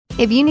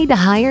If you need to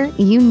hire,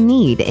 you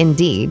need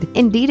Indeed.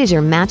 Indeed is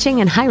your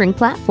matching and hiring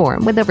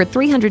platform with over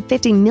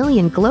 350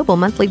 million global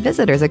monthly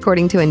visitors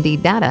according to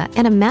Indeed data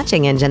and a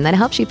matching engine that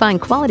helps you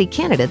find quality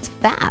candidates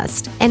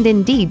fast. And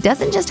Indeed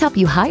doesn't just help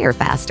you hire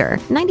faster.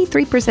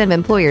 93% of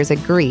employers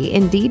agree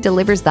Indeed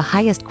delivers the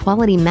highest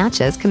quality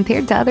matches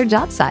compared to other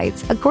job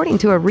sites, according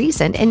to a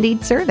recent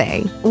Indeed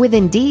survey. With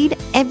Indeed,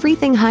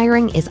 everything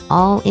hiring is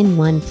all in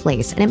one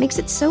place, and it makes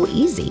it so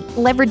easy.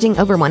 Leveraging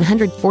over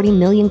 140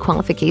 million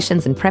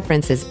qualifications and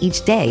preferences each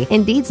day,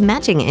 Indeed's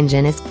matching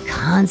engine is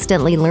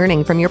constantly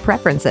learning from your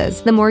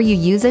preferences. The more you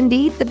use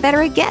Indeed, the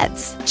better it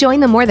gets. Join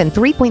the more than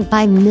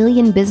 3.5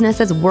 million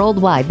businesses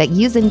worldwide that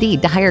use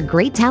Indeed to hire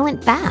great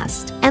talent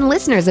fast. And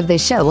listeners of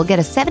this show will get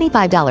a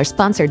 $75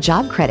 sponsored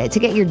job credit to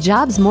get your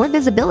jobs more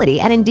visibility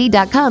at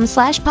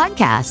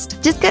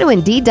Indeed.com/podcast. Just go to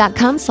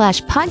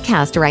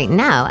Indeed.com/podcast right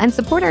now and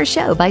support our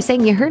show by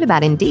saying you heard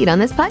about Indeed on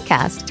this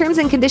podcast. Terms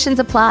and conditions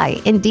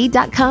apply.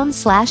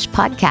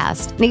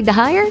 Indeed.com/podcast. Need to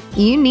hire?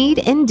 You need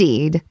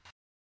Indeed.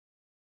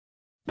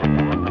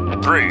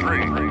 3,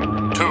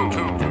 2,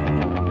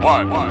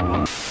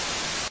 1.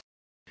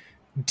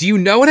 Do you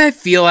know what I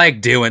feel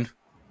like doing?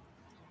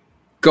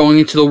 Going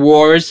into the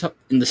wars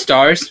in the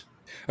stars?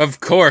 Of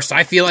course,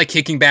 I feel like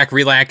kicking back,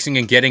 relaxing,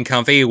 and getting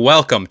comfy.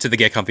 Welcome to the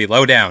Get Comfy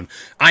Lowdown.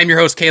 I'm your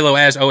host, Kalo,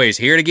 as always,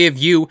 here to give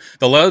you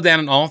the lowdown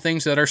on all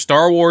things that are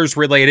Star Wars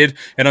related,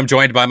 and I'm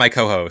joined by my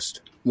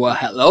co-host. Well,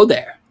 hello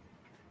there.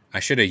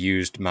 I should have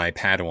used my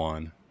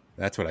Padawan.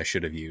 That's what I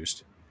should have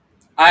used.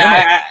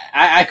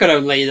 I could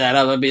have laid that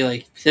up. I'd be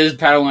like, this is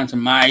Padawan to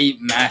my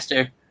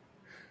master.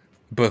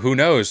 But who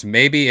knows?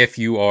 Maybe if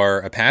you are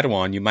a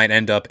Padawan, you might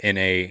end up in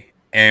a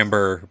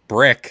amber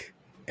brick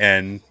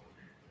and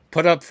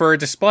put up for a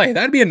display.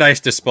 That'd be a nice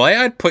display.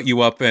 I'd put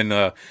you up in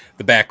the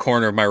back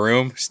corner of my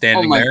room,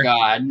 standing there. Oh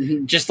my god.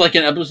 Just like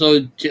in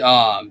episode 2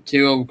 of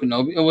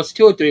Kenobi. It was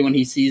 2 or 3 when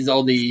he sees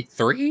all the...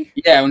 3?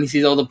 Yeah, when he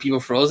sees all the people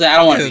frozen. I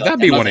don't want to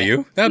That'd be one of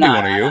you. That'd be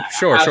one of you.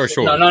 Sure.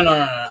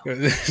 No.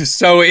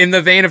 So in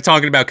the vein of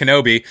talking about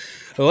Kenobi,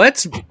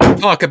 let's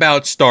talk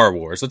about Star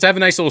Wars. Let's have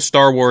a nice little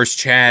Star Wars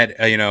chat.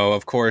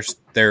 Of course,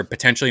 there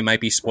potentially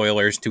might be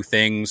spoilers to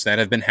things that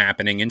have been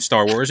happening in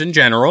Star Wars in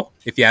general,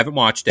 if you haven't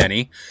watched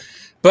any.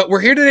 But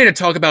we're here today to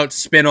talk about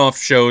spin-off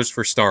shows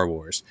for Star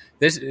Wars.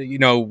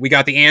 We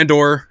got the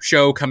Andor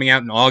show coming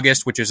out in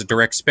August, which is a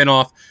direct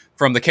spin-off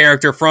from the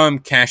character from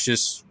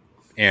Cassius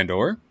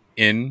Andor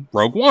in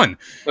Rogue One.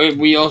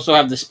 We also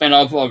have the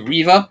spin-off of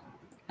Reva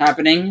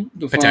happening.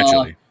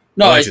 Potentially.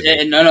 It's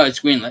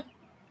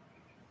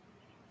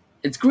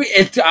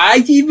greenlit.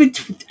 I even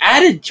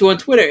added to on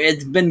Twitter.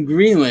 It's been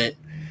greenlit.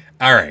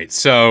 All right,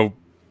 so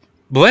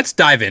let's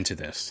dive into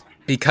this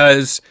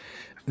because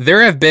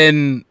there have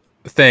been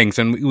things,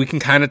 and we can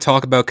kind of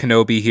talk about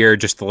Kenobi here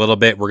just a little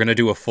bit. We're going to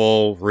do a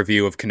full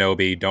review of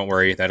Kenobi. Don't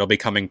worry, that'll be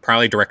coming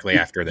probably directly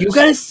after this. You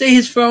got to say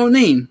his full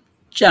name,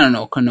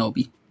 General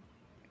Kenobi.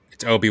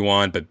 It's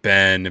Obi-Wan, but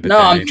Ben. But no,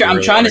 I'm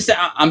trying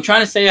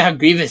to say how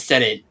Grievous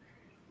said it.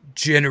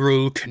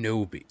 General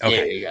Kenobi.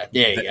 Okay,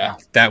 there you go.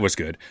 That was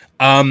good.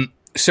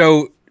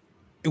 So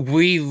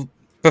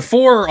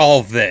before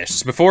all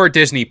this, before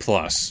Disney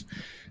Plus,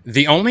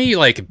 the only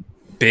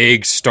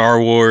big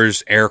Star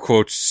Wars air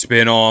quotes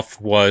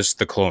spin-off was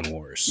the Clone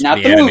Wars, not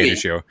the animated movie.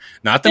 show,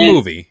 not the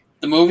movie.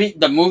 The movie,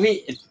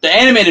 it's the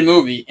animated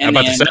movie. I'm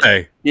about to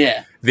say,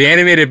 yeah, the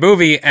animated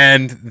movie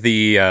and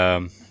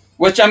the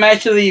which I'm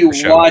actually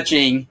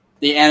watching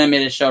the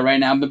animated show right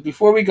now. But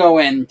before we go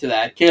into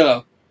that,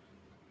 Kalo,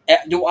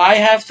 do I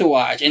have to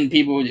watch? And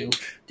people do.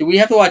 Do we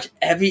have to watch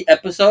every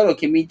episode, or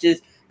can we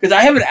just? Because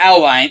I have an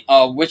outline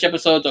of which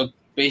episodes are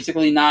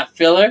basically not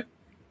filler.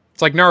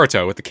 It's like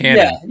Naruto with the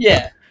canon.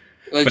 Yeah.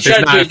 But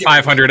there's not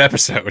 500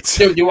 episodes.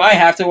 Do I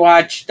have to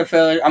watch the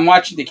filler? I'm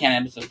watching the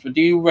canon episodes, but do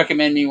you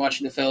recommend me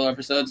watching the filler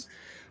episodes?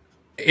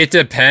 It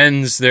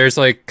depends. There's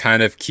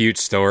kind of cute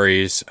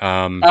stories.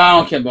 I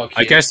don't care about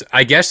cute.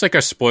 I guess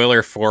a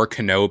spoiler for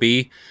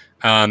Kenobi.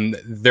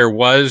 There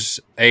was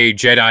a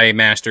Jedi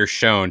Master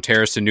shown,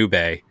 Terrace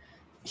Anube.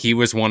 He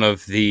was one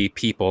of the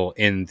people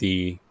in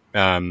the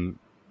Sanctum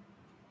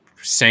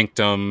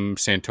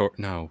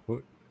Sanctorum.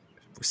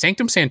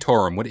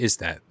 What is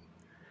that?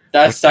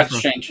 That's Doctor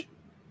Strange.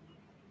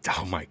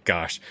 Oh my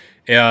gosh.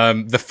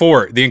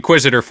 The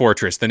Inquisitor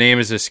Fortress. The name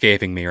is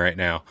escaping me right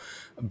now.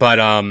 But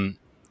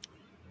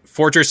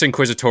Fortress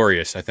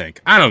Inquisitorius, I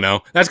think. I don't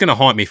know. That's going to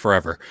haunt me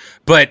forever.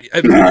 But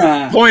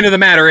point of the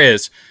matter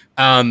is,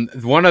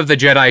 one of the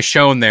Jedi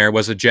shown there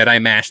was a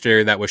Jedi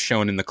Master that was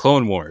shown in the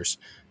Clone Wars.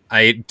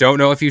 I don't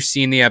know if you've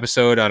seen the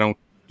episode. I don't,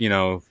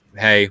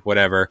 hey,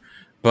 whatever.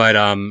 But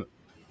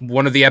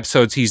one of the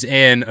episodes he's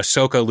in,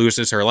 Ahsoka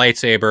loses her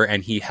lightsaber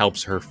and he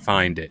helps her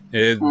find it.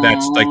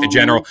 That's the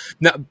general.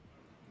 No,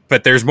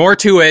 but there's more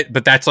to it,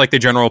 but that's the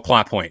general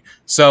plot point.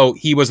 So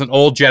he was an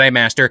old Jedi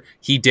Master.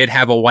 He did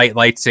have a white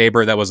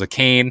lightsaber that was a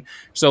cane.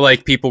 So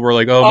people were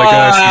like, oh my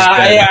gosh, he's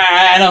dead.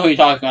 Yeah, I know who you're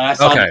talking about. I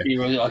saw the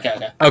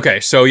preview. Okay,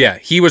 so yeah,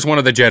 he was one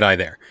of the Jedi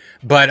there.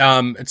 But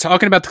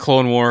talking about the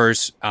Clone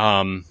Wars,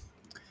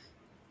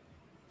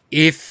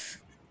 if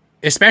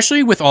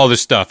especially with all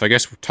this stuff, I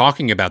guess we're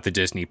talking about the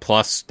Disney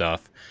Plus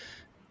stuff.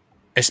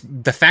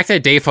 The fact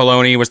that Dave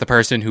Filoni was the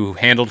person who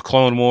handled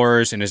Clone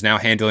Wars and is now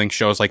handling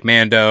shows like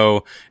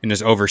Mando and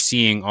is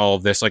overseeing all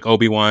of this, like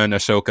Obi-Wan,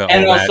 Ahsoka,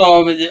 and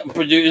all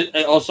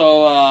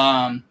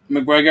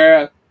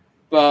McGregor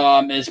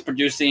is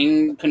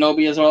producing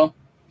Kenobi as well.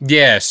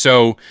 Yeah,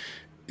 so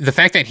the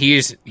fact that he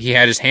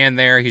had his hand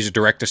there, he's a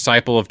direct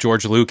disciple of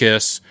George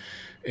Lucas.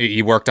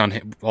 He worked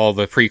on all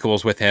the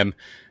prequels with him.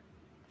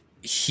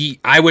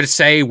 I would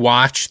say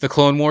watch the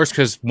Clone Wars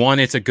because, one,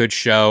 it's a good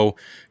show.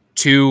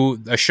 Two,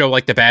 a show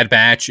like The Bad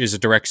Batch is a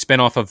direct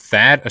spinoff of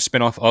that, a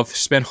spinoff of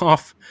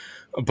spinoff.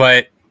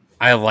 But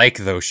I like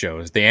those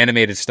shows. The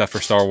animated stuff for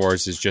Star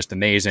Wars is just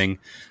amazing.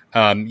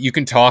 You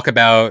can talk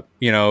about,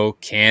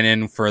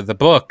 canon for the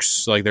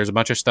books. Like, there's a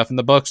bunch of stuff in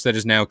the books that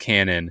is now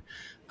canon.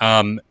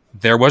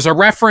 There was a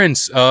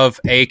reference of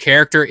a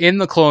character in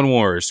the Clone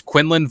Wars,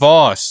 Quinlan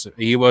Vos.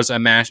 He was a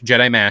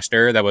Jedi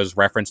Master that was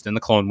referenced in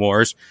the Clone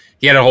Wars.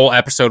 He had a whole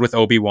episode with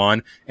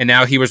Obi-Wan, and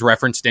now he was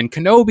referenced in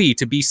Kenobi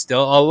to be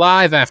still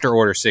alive after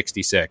Order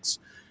 66.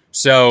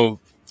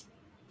 So,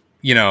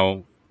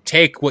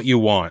 take what you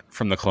want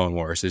from the Clone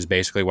Wars is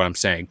basically what I'm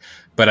saying.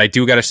 But I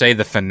do got to say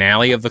the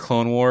finale of the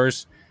Clone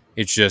Wars,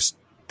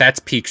 that's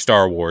peak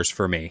Star Wars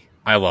for me.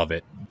 I love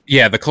it.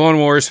 Yeah, the Clone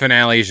Wars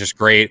finale is just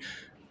great.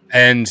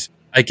 And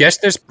I guess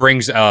this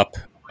brings up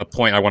a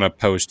point I want to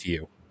pose to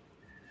you.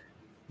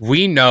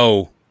 We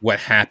know what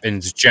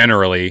happens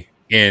generally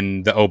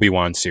in the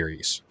Obi-Wan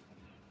series.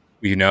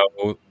 We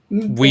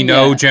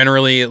know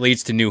generally it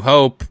leads to New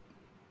Hope.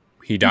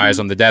 He dies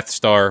on the Death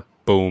Star.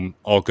 Boom,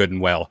 all good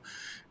and well.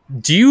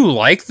 Do you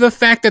like the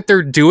fact that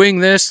they're doing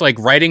this, like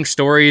writing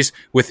stories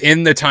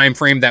within the time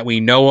frame that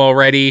we know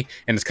already?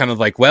 And it's kind of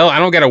like, well, I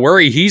don't got to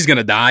worry he's going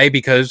to die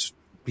because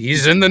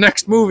he's in the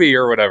next movie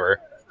or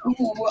whatever.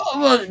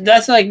 Well,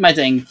 that's like my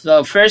thing.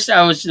 So first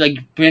I was like,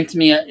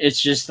 it's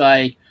just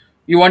like,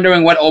 you're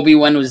wondering what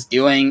Obi-Wan was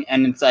doing,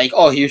 and it's like,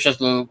 oh, he was just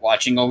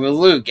watching over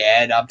Luke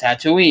at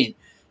Tatooine.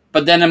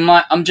 But then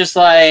I'm just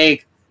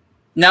like,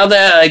 now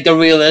that like the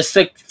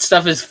realistic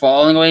stuff is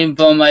falling away,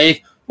 but I'm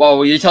like,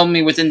 well, you're telling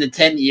me within the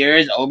 10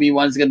 years,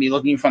 Obi-Wan's going to be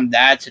looking from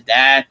that to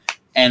that,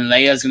 and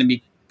Leia's going to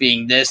be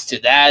being this to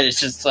that. It's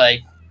just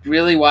like,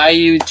 really, why are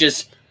you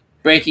just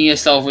breaking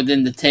yourself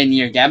within the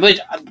 10-year gap? Which,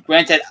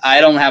 granted, I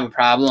don't have a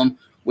problem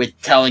with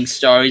telling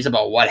stories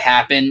about what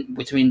happened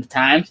between the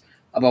times,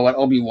 about what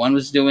Obi-Wan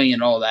was doing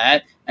and all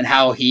that, and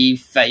how he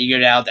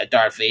figured out that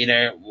Darth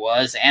Vader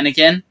was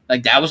Anakin.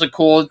 Like, that was a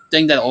cool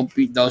thing that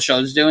those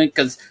shows doing,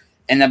 because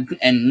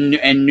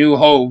in New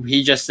Hope,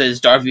 he just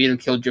says Darth Vader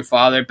killed your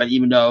father, but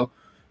even though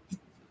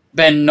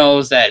Ben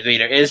knows that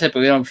Vader is it, but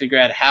we don't figure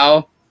out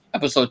how.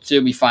 Episode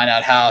 2, we find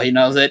out how he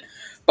knows it.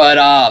 But,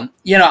 I'm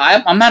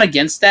not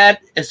against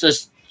that. It's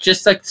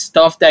just like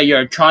stuff that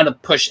you're trying to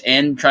push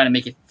in, trying to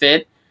make it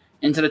fit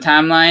into the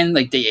timeline.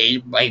 Like the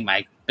age, like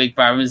my big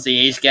problem is the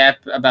age gap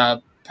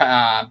about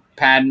Leia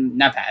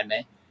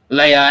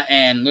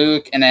and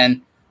Luke. And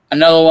then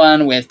another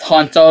one with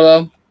Han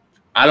Solo.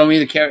 I don't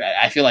really care.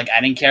 I feel like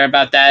I didn't care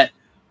about that.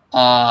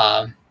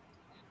 And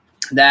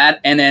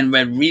then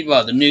when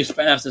the new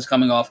spin-offs is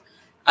coming off,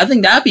 I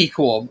think that'd be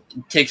cool.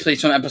 It takes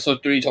place from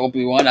episode 3 to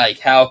Obi-Wan, like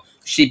how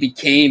she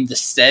became the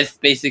Sith,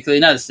 basically.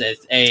 Not the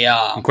Sith,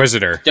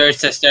 Inquisitor. Third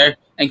sister.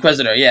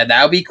 Inquisitor, yeah,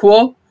 that would be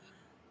cool.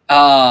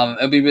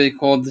 It would be really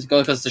cool to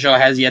go because the show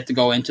has yet to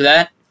go into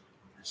that.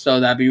 So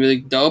that'd be really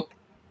dope.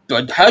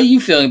 But how are you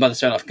feeling about the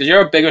spin-off? Because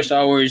you're a bigger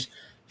Star Wars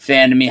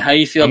fan than me. How do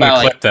you feel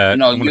about clip that? I'm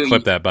going to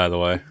clip that, by the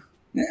way.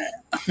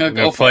 I'm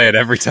going to play it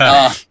every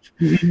time.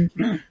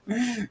 Yeah,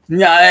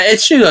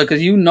 it's true, though,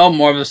 because you know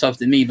more of the stuff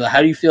than me. But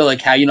how do you feel like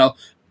how,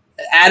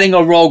 adding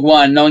a Rogue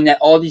One, knowing that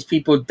all these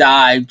people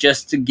died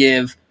just to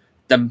give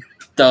the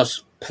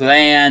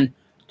plan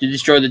to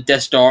destroy the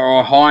Death Star,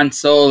 or Han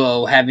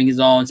Solo having his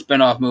own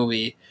spin-off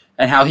movie,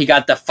 and how he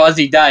got the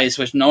fuzzy dice,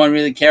 which no one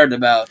really cared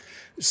about.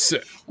 So,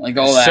 like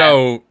all that.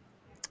 So,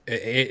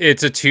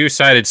 it's a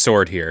two-sided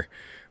sword here,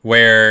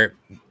 where...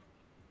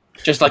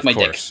 Just like my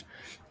dick.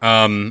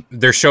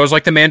 There's shows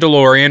like The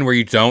Mandalorian where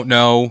you don't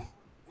know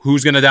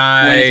who's gonna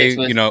die,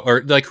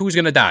 or like who's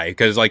gonna die,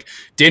 because like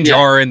Din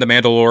Djarin, The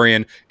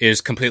Mandalorian,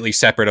 is completely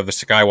separate of the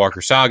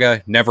Skywalker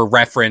saga. Never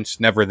referenced,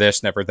 never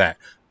this, never that.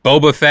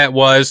 Boba Fett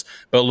was,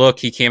 but look,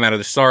 he came out of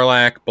the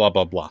Sarlacc, blah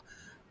blah blah.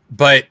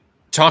 But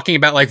talking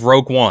about like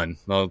Rogue One,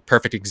 the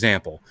perfect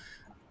example.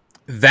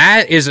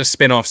 That is a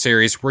spin-off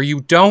series where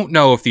you don't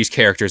know if these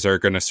characters are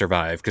going to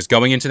survive, because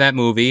going into that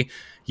movie,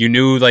 you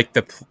knew like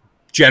the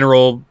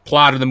general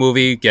plot of the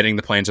movie, getting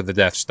the plans of the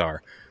Death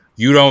Star.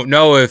 You don't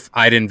know if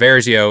Iden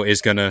Versio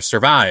is going to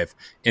survive.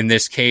 In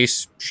this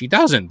case, she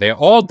doesn't. They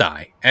all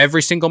die.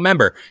 Every single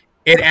member.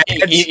 It adds...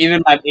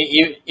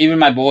 even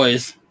my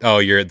boys. Oh,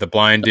 you're the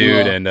blind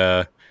dude and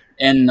the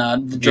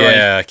droid.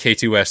 Yeah,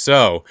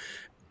 K2SO.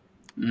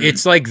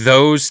 It's like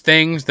those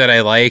things that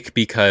I like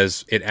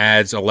because it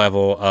adds a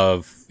level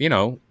of,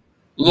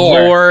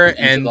 lore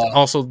and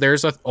also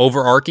there's an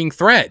overarching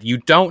threat. You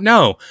don't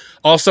know.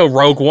 Also,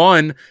 Rogue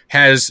One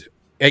has,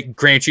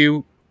 grant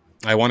you,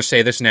 I want to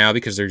say this now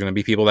because there's going to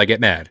be people that get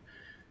mad.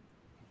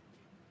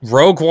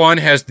 Rogue One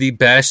has the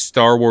best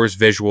Star Wars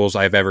visuals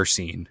I've ever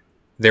seen.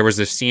 There was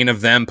a scene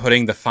of them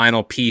putting the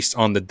final piece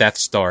on the Death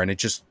Star, and it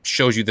just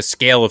shows you the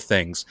scale of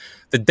things.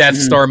 The Death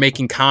Star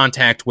making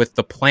contact with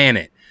the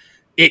planet.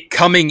 It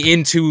coming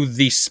into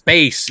the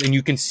space, and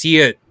you can see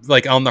it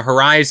like on the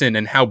horizon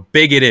and how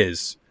big it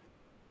is.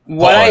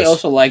 What I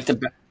also liked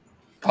about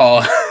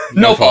Paul,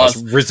 no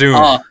pause.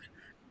 Resume.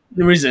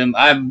 Resume.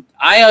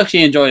 I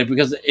actually enjoyed it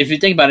because if you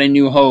think about it,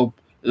 New Hope,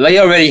 Leia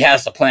already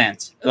has the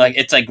plans. Like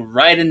it's like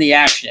right in the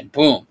action.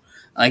 Boom.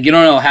 Like you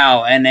don't know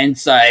how, and then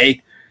it's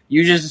like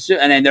you just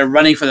and then they're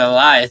running for their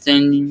lives,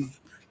 and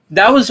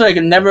that was like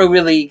never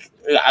really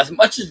as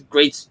much as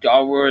great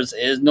Star Wars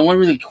is. No one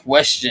really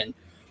questioned.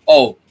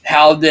 Oh,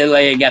 how did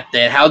Leia get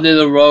that? How did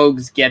the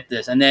Rogues get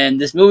this? And then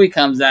this movie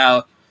comes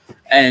out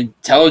and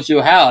tells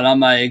you how, and I'm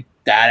like,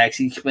 that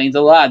actually explains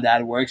a lot.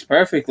 That works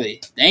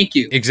perfectly. Thank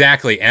you.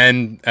 Exactly,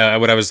 and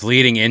what I was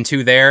leading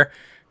into there.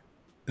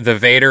 The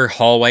Vader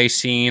hallway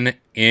scene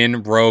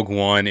in Rogue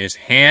One is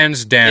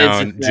hands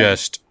down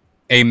just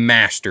a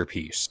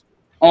masterpiece.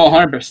 Oh,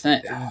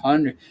 100%.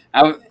 100.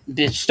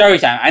 The story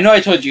time. I know I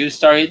told you the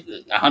story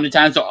 100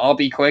 times, so I'll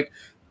be quick.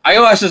 I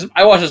watched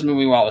this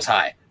movie while I was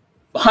high.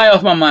 High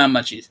off my mind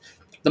on munchies.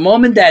 The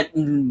moment that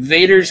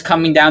Vader's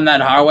coming down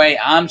that hallway,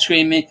 I'm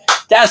screaming,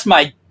 "That's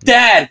my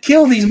dad!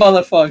 Kill these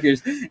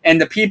motherfuckers!"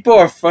 And the people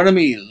in front of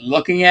me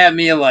looking at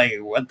me like,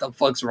 "What the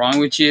fuck's wrong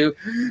with you?"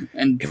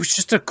 And it was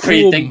just a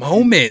cool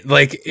moment.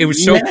 Like it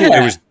was so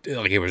cool.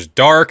 It was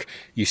dark.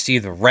 You see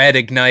the red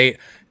ignite.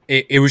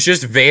 It was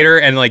just Vader,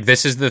 and like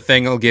this is the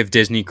thing I'll give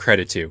Disney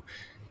credit to.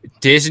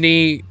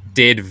 Disney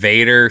did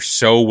Vader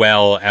so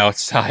well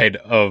outside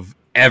of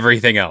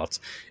everything else.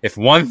 If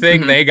one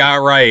thing they got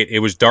right, it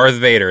was Darth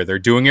Vader. They're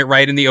doing it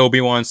right in the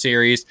Obi-Wan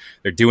series.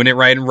 They're doing it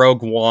right in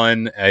Rogue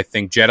One. I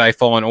think Jedi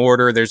Fallen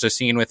Order, there's a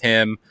scene with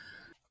him.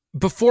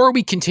 Before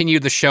we continue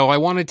the show, I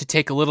wanted to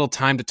take a little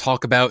time to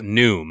talk about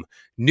Noom.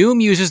 Noom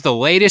uses the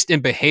latest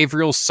in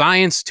behavioral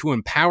science to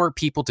empower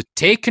people to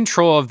take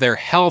control of their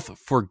health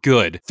for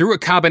good through a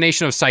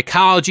combination of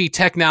psychology,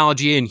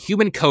 technology, and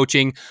human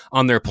coaching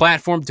on their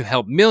platform to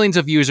help millions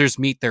of users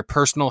meet their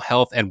personal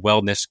health and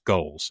wellness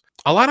goals.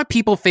 A lot of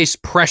people face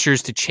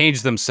pressures to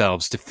change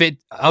themselves to fit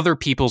other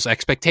people's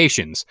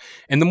expectations,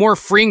 and the more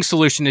freeing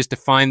solution is to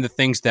find the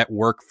things that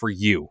work for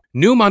you.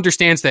 Noom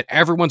understands that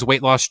everyone's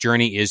weight loss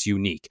journey is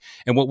unique,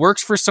 and what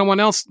works for someone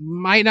else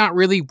might not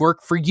really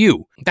work for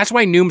you. That's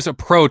why Noom's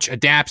approach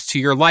adapts to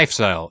your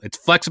lifestyle. It's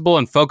flexible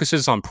and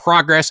focuses on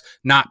progress,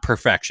 not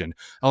perfection,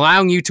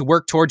 allowing you to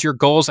work towards your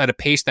goals at a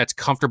pace that's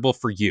comfortable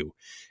for you.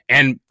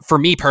 And for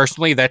me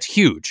personally, that's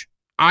huge.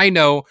 I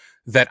know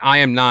that I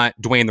am not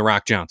Dwayne "The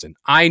Rock" Johnson.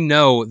 I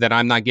know that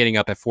I'm not getting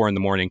up at 4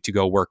 a.m. to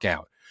go work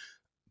out.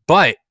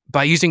 But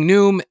by using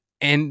Noom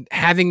and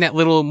having that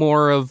little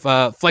more of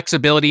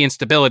flexibility and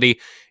stability,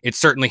 it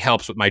certainly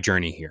helps with my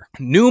journey here.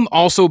 Noom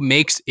also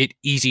makes it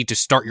easy to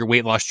start your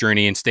weight loss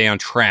journey and stay on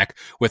track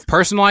with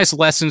personalized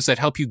lessons that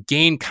help you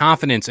gain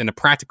confidence and a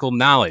practical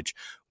knowledge,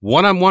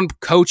 one-on-one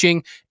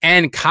coaching,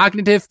 and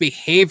cognitive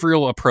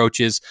behavioral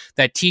approaches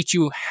that teach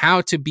you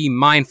how to be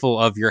mindful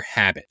of your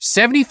habits.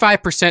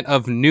 75%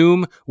 of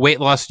Noom weight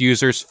loss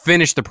users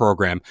finished the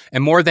program,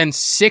 and more than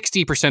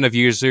 60% of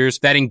users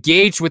that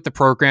engaged with the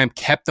program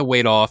kept the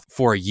weight off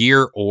for a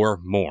year or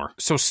more.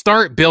 So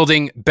start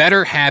building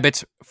better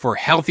habits for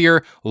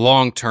healthier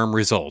long-term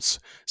results.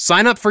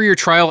 Sign up for your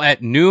trial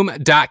at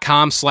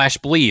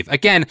Noom.com/believe.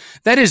 Again,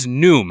 that is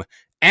Noom,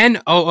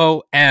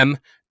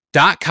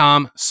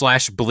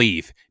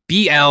 Noom.com/believe.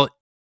 BL.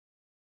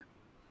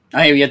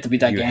 I have yet to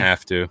beat that game. You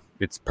have to.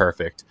 It's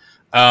perfect.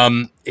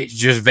 It's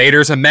just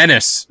Vader's a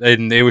menace,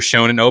 and it was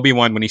shown in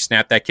Obi-Wan when he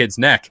snapped that kid's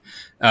neck.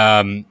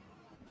 Dude,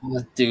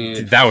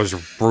 that was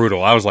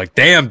brutal. I was like,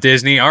 "Damn,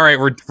 Disney! All right,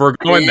 we're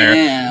going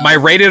there." My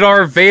rated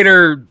R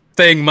Vader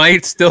thing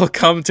might still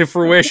come to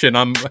fruition.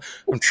 I'm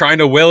trying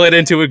to will it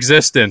into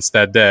existence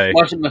that day.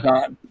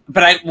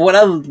 But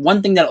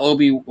one thing that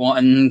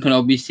Obi-Wan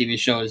Kenobi's TV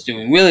show is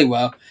doing really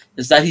well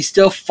is that he's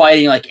still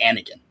fighting like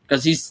Anakin,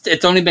 because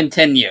it's only been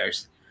 10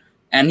 years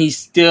and he's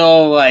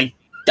still like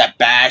that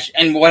bash.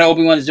 And what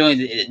Obi-Wan is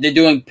doing, they're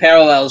doing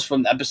parallels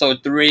from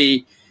episode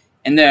 3,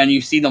 and then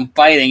you see them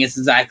fighting. It's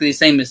exactly the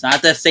same. It's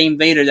not the same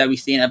Vader that we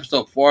see in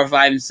episode 4,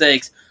 5, and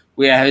 6,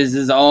 where he has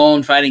his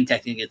own fighting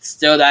technique. It's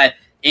still that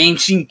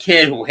ancient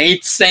kid who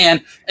hates sand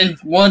and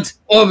wants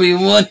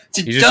Obi-Wan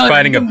to He's just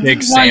fighting a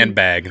big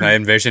sandbag. I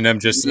envision him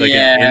just like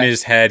in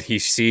his head, he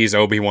sees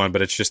Obi-Wan,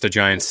 but it's just a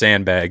giant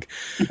sandbag.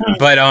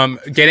 But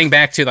getting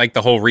back to like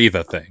the whole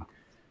Reva thing,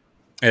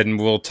 and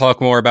we'll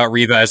talk more about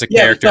Reva as a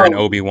character in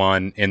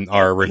Obi-Wan in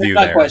our review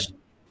there. Question.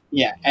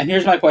 Yeah, and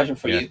here's my question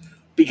for you,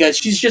 because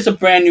she's just a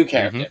brand new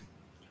character.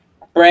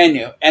 Brand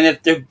new. And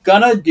if they're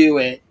gonna do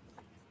it,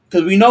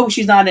 because we know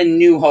she's not in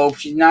New Hope,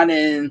 she's not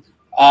in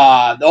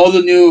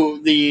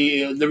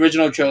the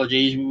original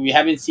trilogies. We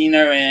haven't seen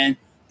her in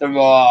the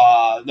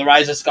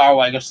Rise of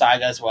Skywalker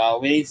saga as well.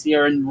 We didn't see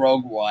her in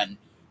Rogue One,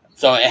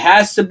 so it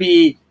has to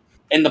be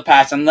in the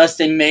past, unless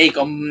they make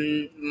a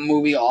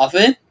movie off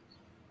it.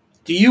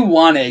 do you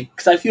want it?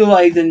 Because I feel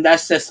like then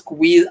that's just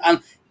squeeze. I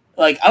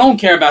don't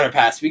care about her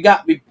past. We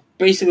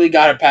basically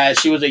got her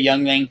past. She was a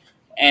youngling,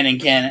 and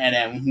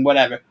then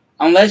whatever.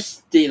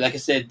 Unless they, like I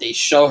said, they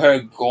show her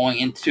going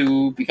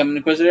into becoming an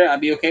Inquisitor,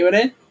 I'd be okay with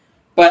it.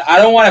 But I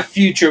don't want a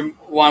future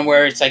one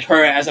where it's like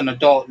her as an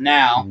adult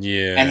now,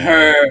 and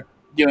her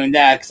doing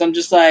that. Because I'm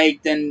just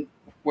like, then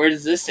where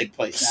does this take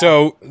place now?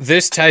 So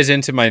this ties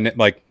into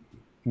my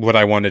what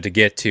I wanted to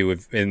get to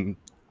in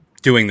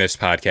doing this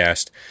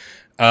podcast.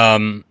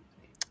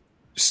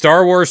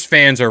 Star Wars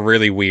fans are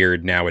really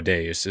weird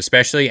nowadays,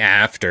 especially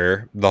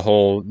after the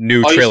whole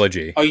new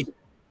trilogy.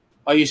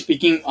 Are you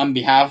speaking on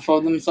behalf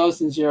of themselves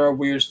since you're a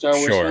weird Star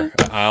Wars fan?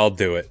 Sure, I'll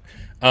do it.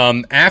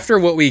 After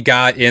what we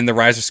got in The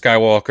Rise of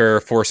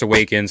Skywalker, Force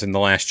Awakens, and The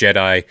Last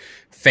Jedi,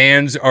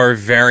 fans are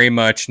very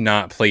much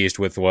not pleased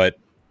with what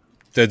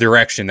the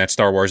direction that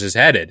Star Wars is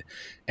headed.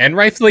 And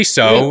rightfully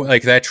so. Yeah.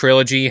 Like, that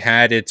trilogy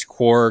had its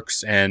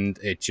quirks, and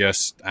it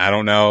just, I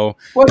don't know.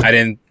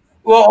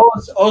 Well,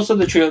 also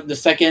the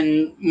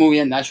second movie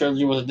in that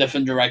trilogy was a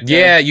different director.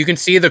 Yeah, you can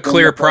see the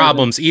clear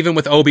problems, even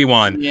with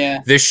Obi-Wan.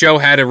 Yeah. This show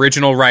had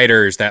original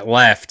writers that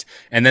left,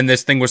 and then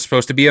this thing was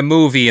supposed to be a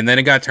movie, and then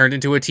it got turned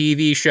into a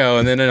TV show,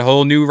 and then a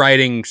whole new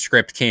writing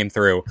script came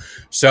through.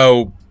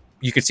 So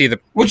you could see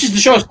which is the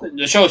show.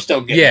 The show is still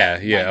good.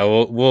 Yeah.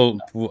 We'll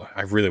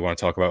I really want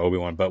to talk about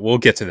Obi-Wan, but we'll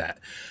get to that.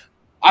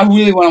 I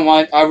really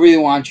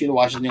want you to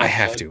watch the new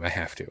episode. I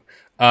have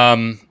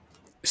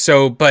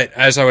to. But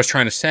as I was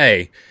trying to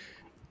say,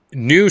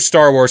 new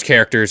Star Wars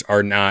characters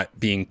are not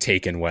being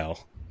taken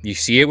well. You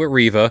see it with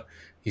Reva.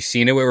 You've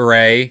seen it with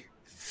Rey.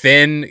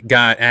 Finn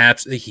got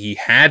he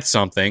had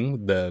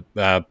something.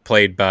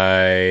 Played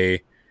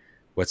by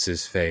what's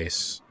his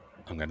face?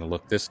 I'm gonna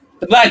look this.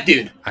 The black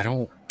dude.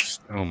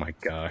 Oh my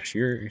gosh,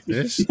 you're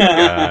this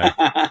guy.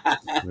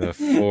 The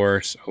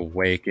Force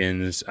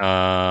Awakens.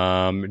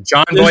 John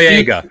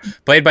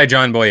Boyega, played by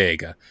John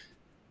Boyega.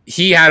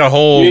 He had a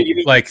whole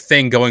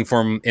thing going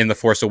for him in The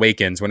Force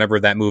Awakens. Whenever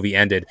that movie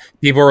ended,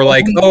 people were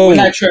like, "Oh,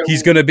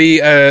 he's going to be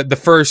the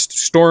first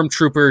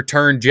stormtrooper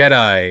turned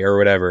Jedi or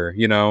whatever."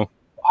 You know,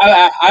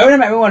 I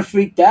remember everyone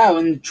freaked out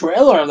in the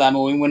trailer of that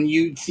movie when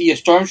you see a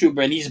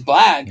stormtrooper and he's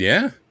black.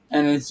 Yeah,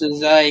 and it's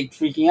just like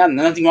freaking out.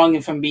 Nothing wrong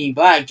with him being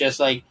black. Just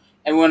like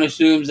everyone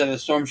assumes that the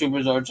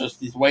stormtroopers are just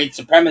these white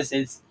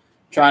supremacists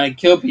trying to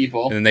kill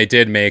people. And they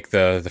did make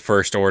the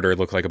First Order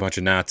look like a bunch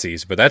of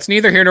Nazis, but that's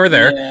neither here nor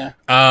there. Yeah.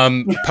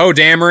 Poe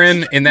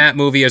Dameron in that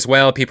movie as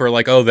well. People are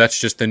like, oh, that's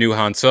just the new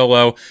Han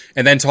Solo.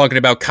 And then talking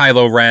about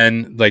Kylo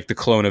Ren, like the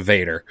clone of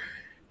Vader.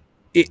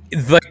 And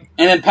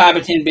then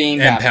Palpatine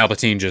being and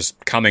Palpatine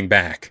just coming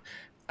back.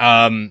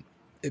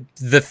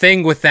 The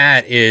thing with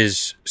that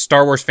is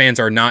Star Wars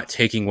fans are not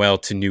taking well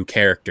to new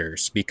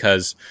characters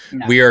because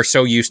we are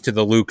so used to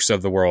the Lukes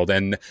of the world.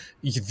 And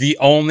the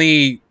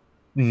only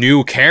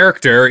new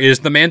character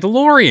is the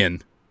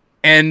Mandalorian,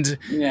 and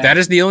that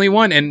is the only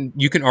one. And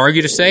you can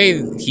argue to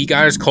say he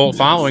got his cult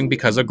following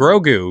because of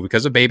Grogu,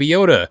 because of Baby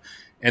Yoda,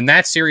 and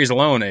that series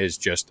alone is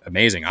just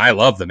amazing. I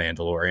love the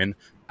Mandalorian.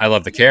 I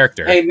love the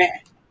character. Hey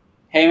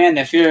man,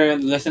 if you're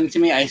listening to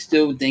me, I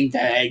still think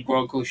that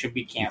Grogu should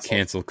be canceled.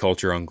 Cancel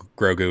culture on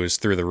Grogu is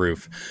through the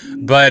roof.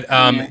 But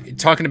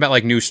talking about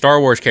like new Star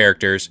Wars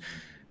characters,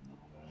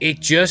 it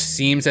just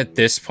seems at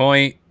this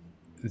point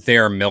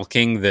they're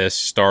milking this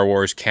Star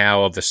Wars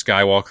cow of the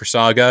Skywalker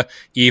saga,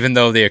 even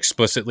though they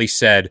explicitly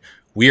said,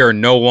 we are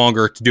no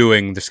longer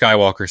doing the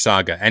Skywalker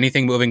saga.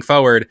 Anything moving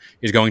forward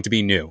is going to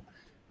be new.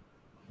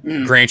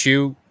 Grant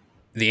you,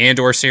 the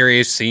Andor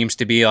series seems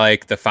to be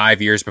like the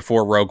 5 years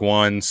before Rogue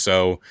One,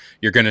 so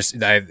you're going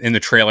to, in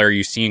the trailer,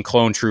 you've seen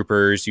clone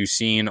troopers, you've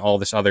seen all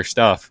this other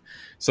stuff.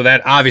 So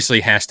that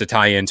obviously has to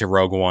tie into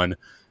Rogue One.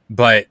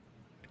 But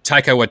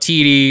Taika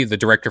Waititi, the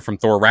director from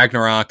Thor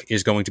Ragnarok,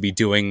 is going to be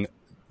doing...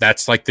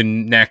 That's like the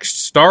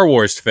next Star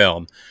Wars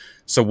film.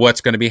 So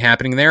what's going to be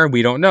happening there?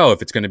 We don't know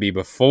if it's going to be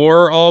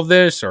before all of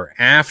this or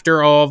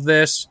after all of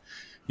this.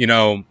 You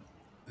know,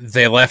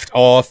 they left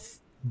off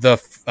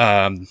the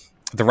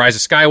Rise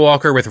of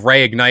Skywalker with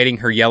Rey igniting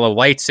her yellow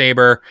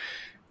lightsaber.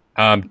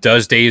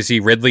 Does Daisy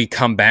Ridley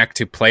come back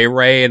to play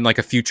Rey in like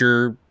a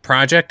future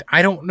project?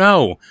 I don't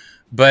know.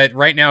 But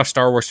right now,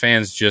 Star Wars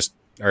fans just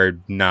are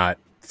not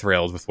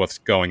thrilled with what's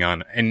going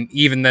on. And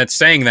even that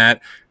saying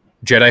that,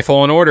 Jedi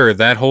Fallen Order,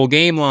 that whole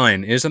game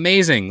line is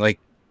amazing. Like,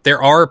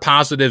 there are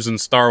positives in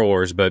Star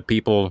Wars, but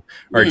people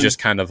are just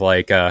kind of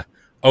like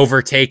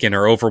overtaken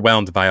or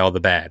overwhelmed by all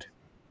the bad.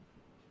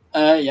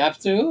 Yeah,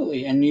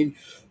 absolutely. And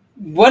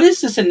what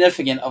is the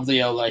significance of the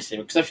yellow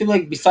lightsaber? Because I feel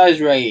like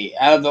besides Rey,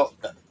 out of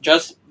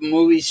just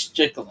movie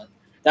Strickland,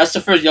 that's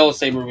the first yellow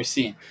saber we've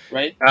seen,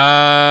 right?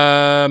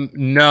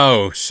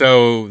 No.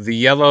 So the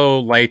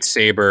yellow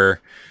lightsaber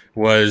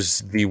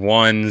was the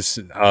ones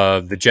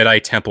the Jedi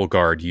Temple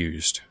Guard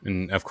used.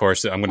 And, of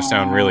course, I'm going to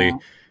sound really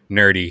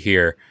nerdy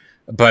here.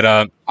 But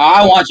I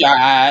want you.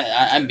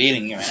 I'm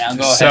beating you right now.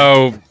 Go ahead.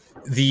 So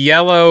the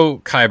yellow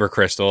Kyber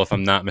crystal, if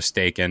I'm not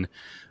mistaken,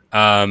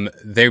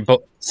 they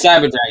both...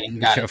 Cyber Dragon,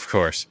 got it. Of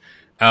course.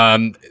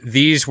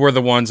 These were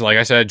the ones, like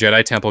I said,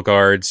 Jedi Temple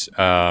Guards.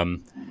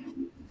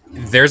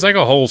 there's like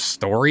a whole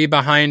story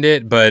behind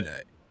it, but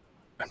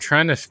I'm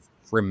trying to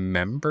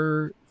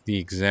remember the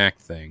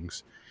exact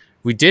things.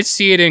 We did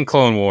see it in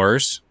Clone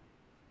Wars.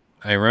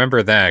 I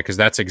remember that because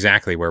that's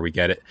exactly where we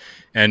get it.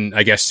 And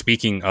I guess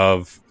speaking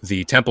of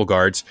the Temple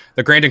Guards,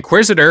 the Grand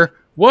Inquisitor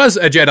was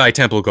a Jedi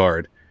Temple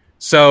Guard.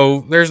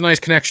 So there's a nice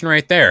connection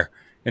right there.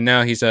 And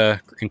now he's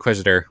a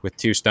Inquisitor with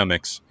 2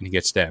 stomachs and he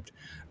gets stabbed.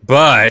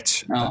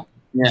 But,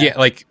 yeah,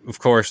 like, of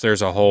course,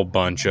 there's a whole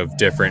bunch of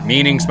different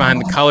meanings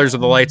behind the colors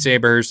of the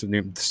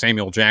lightsabers.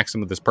 Samuel Jackson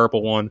with this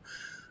purple one.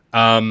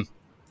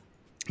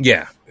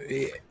 Yeah.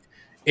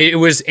 It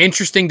was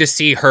interesting to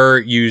see her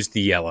use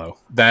the yellow.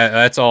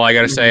 That's all I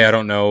got to say. I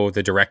don't know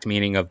the direct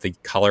meaning of the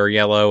color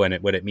yellow and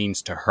what it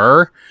means to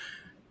her.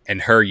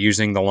 And her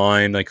using the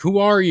line, like, who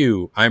are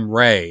you? I'm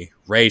Rey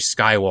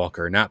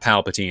Skywalker, not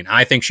Palpatine.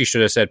 I think she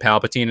should have said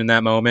Palpatine in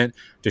that moment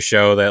to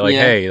show that, like,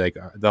 hey, like,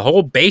 the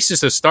whole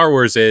basis of Star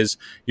Wars is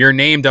your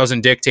name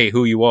doesn't dictate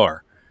who you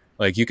are.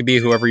 Like, you can be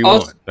whoever you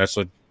want. That's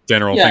the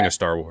general thing of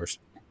Star Wars.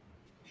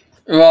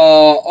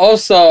 Well,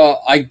 also,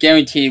 I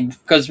guarantee,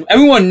 because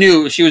everyone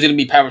knew she was going to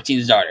be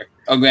Palpatine's daughter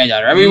or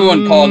granddaughter.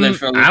 Everyone called it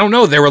for. I don't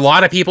know. There were a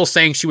lot of people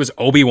saying she was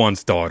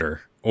Obi-Wan's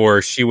daughter,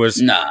 or she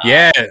was. Nah.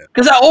 Yeah.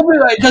 Because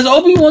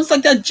Obi-Wan's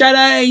like that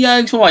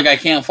Jedi. So like, I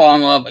can't fall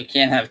in love. I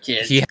can't have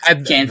kids. He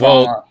had can't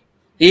fall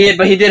in love.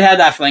 But he did have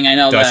that fling. I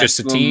know. Duchess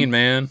Satine,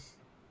 man.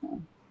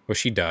 Well,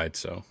 she died,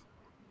 so.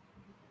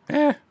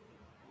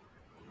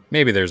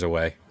 Maybe there's a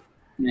way.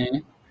 Yeah.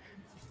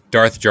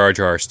 Darth Jar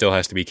Jar still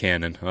has to be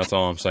canon. That's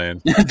all I'm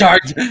saying.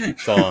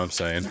 That's all I'm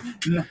saying.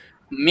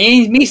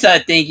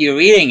 Misa think you're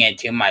reading it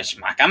too much,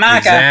 Makamaka.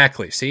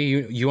 Exactly.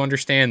 See, you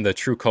understand the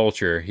true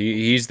culture.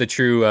 He's the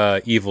true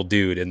evil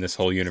dude in this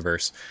whole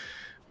universe.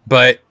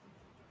 But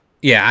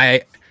yeah,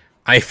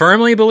 I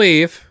firmly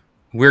believe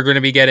we're going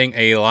to be getting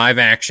a live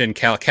action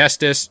Cal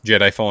Kestis,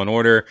 Jedi Fallen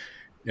Order,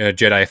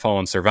 Jedi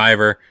Fallen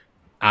Survivor.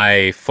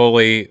 I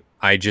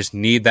just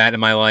need that in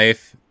my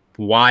life.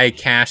 Why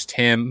cast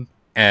him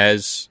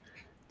as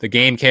the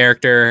game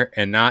character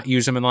and not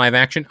use him in live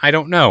action? I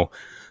don't know.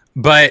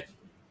 But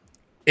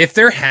if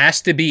there has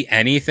to be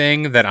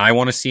anything that I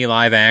want to see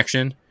live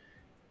action,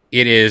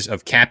 it is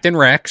of Captain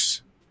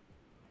Rex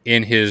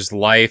in his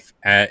life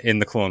in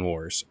the Clone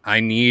Wars. I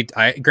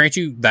grant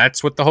you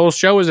that's what the whole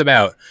show is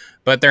about,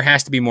 but there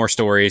has to be more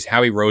stories,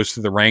 how he rose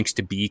through the ranks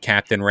to be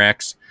Captain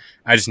Rex.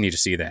 I just need to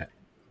see that.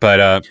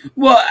 But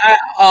what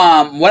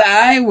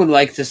I would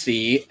like to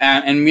see,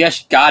 and we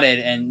actually got it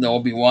in the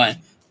Obi-Wan,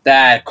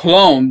 that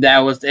clone that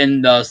was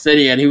in the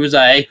city, and he was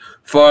like,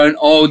 for an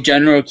old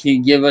general, can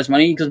you give us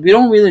money? Because we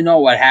don't really know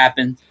what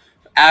happened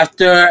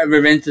after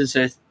Revenge of the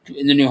Sith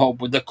in The New Hope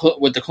with the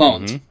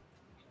clones. Mm-hmm.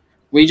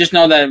 We just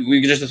know that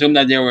we just assume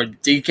that they were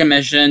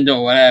decommissioned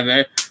or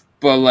whatever.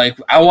 But like,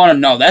 I want to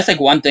know. That's like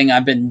one thing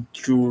I've been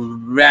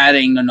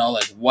dreading to know,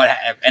 like what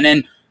happened. And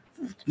then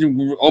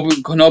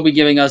Kenobi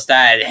giving us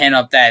that hint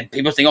of that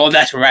people think, oh,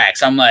 that's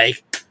Rex. I'm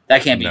like,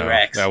 that can't be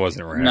Rex. That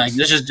wasn't Rex. Like,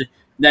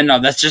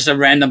 that's just a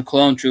random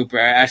clone trooper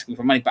asking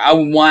for money. But I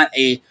would want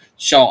a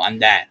show on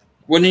that.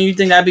 Wouldn't you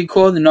think that'd be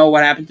cool to know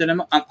what happened to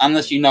them?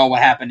 Unless you know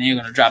what happened and you're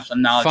going to drop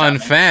some knowledge. Fun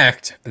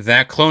fact,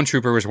 that clone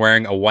trooper was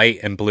wearing a white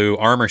and blue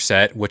armor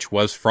set, which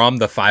was from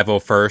the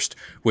 501st,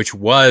 which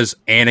was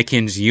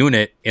Anakin's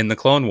unit in the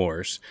Clone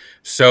Wars.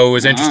 So it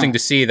was interesting to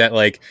see that,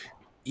 like,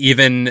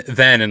 even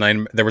then,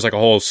 and there was like a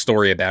whole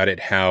story about it,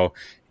 how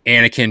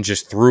Anakin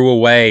just threw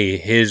away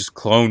his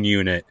clone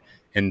unit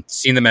and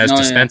seen them as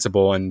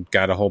dispensable and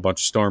got a whole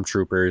bunch of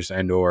stormtroopers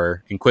and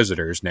or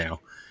Inquisitors now.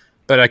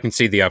 But I can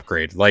see the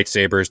upgrade.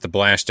 Lightsabers, the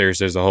blasters,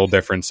 there's a whole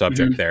different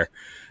subject there.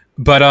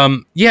 But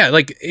yeah,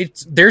 like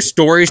there's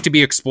stories to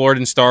be explored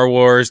in Star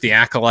Wars. The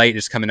Acolyte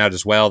is coming out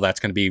as well.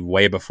 That's going to be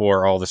way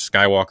before all the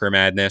Skywalker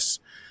madness.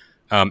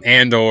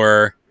 And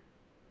or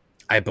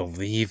I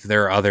believe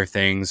there are other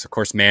things. Of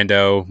course,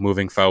 Mando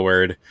moving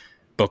forward.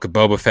 Book of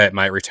Boba Fett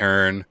might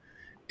return.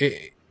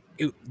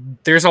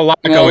 There's a lot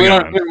going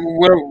on.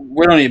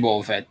 We don't need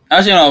Boba Fett.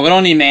 Actually, no, we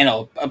don't need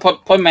Mando.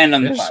 Put Mando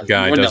in the This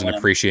guy doesn't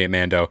appreciate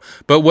Mando.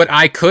 But what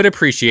I could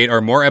appreciate are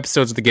more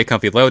episodes of the Get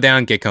Comfy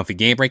Lowdown, Get Comfy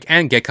Game Break,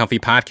 and Get Comfy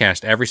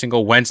Podcast every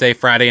single Wednesday,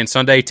 Friday, and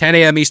Sunday, 10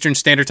 a.m. Eastern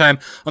Standard Time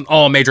on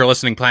all major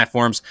listening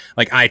platforms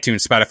like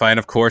iTunes, Spotify, and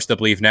of course the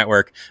Believe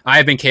Network. I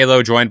have been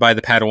Kalo, joined by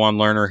the Padawan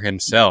learner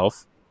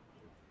himself.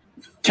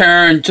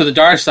 Turn to the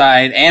dark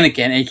side,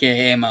 Anakin,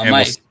 a.k.a.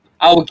 Mike.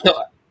 I will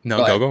kill...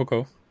 No,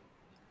 go.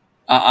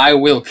 I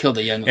will kill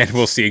the young ones. And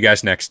we'll see you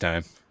guys next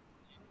time.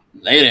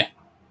 Later.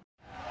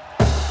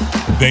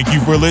 Thank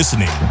you for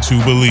listening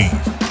to Believe.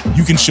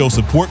 You can show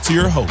support to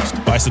your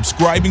host by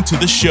subscribing to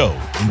the show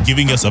and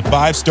giving us a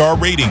 5-star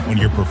rating on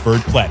your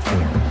preferred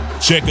platform.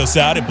 Check us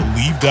out at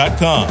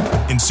Believe.com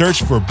and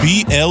search for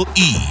BLEAV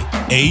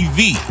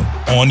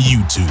on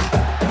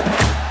YouTube.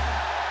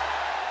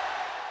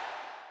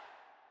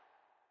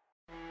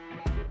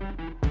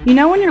 You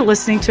know when you're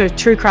listening to a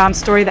true crime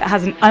story that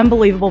has an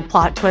unbelievable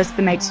plot twist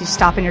that makes you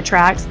stop in your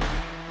tracks?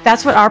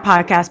 That's what our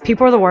podcast,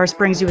 People Are the Worst,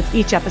 brings you with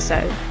each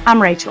episode.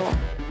 I'm Rachel.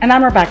 And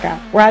I'm Rebecca.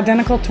 We're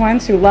identical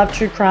twins who love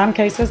true crime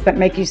cases that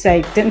make you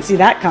say, didn't see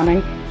that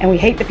coming, and we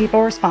hate the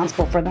people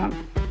responsible for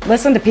them.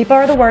 Listen to People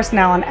Are the Worst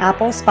now on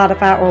Apple,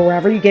 Spotify, or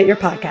wherever you get your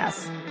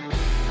podcasts.